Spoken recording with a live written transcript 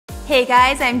Hey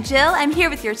guys, I'm Jill. I'm here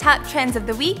with your top trends of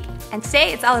the week, and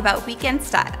today it's all about weekend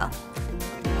style.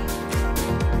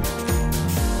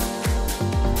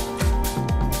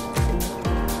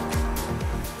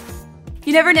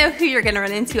 You never know who you're going to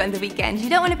run into on the weekend. You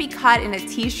don't want to be caught in a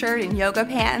t-shirt and yoga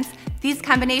pants. These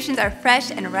combinations are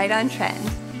fresh and right on trend.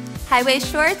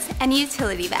 High-waist shorts and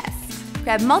utility vests.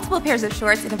 Grab multiple pairs of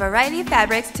shorts in a variety of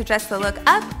fabrics to dress the look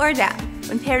up or down.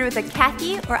 When paired with a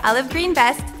khaki or olive green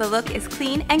vest, the look is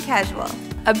clean and casual.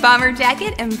 A bomber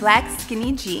jacket and black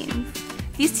skinny jeans.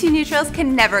 These two neutrals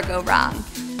can never go wrong.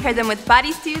 Pair them with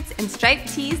bodysuits and striped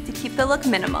tees to keep the look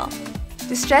minimal.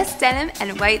 Distressed denim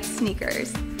and white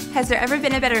sneakers. Has there ever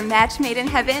been a better match made in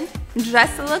heaven?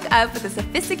 Dress the look up with a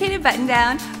sophisticated button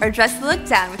down or dress the look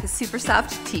down with a super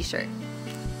soft t-shirt.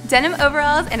 Denim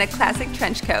overalls and a classic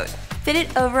trench coat.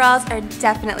 Fitted overalls are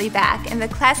definitely back, and the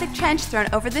classic trench thrown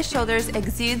over the shoulders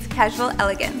exudes casual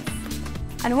elegance.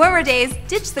 On warmer days,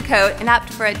 ditch the coat and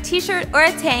opt for a t-shirt or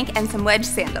a tank and some wedge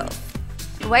sandals.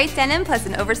 White denim plus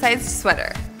an oversized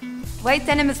sweater. White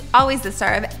denim is always the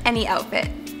star of any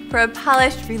outfit. For a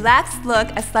polished, relaxed look,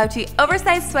 a slouchy,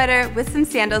 oversized sweater with some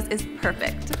sandals is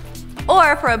perfect.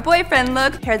 Or for a boyfriend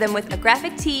look, pair them with a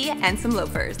graphic tee and some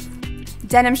loafers.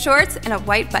 Denim shorts and a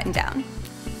white button-down.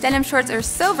 Denim shorts are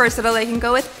so versatile they can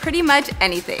go with pretty much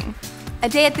anything. A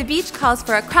day at the beach calls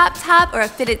for a crop top or a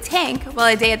fitted tank,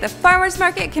 while a day at the farmer's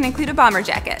market can include a bomber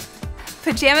jacket.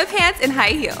 Pajama pants and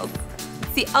high heels.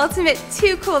 It's the ultimate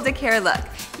too cool to care look.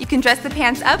 You can dress the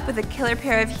pants up with a killer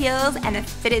pair of heels and a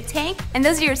fitted tank, and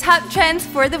those are your top trends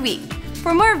for the week.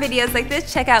 For more videos like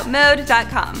this, check out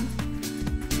mode.com.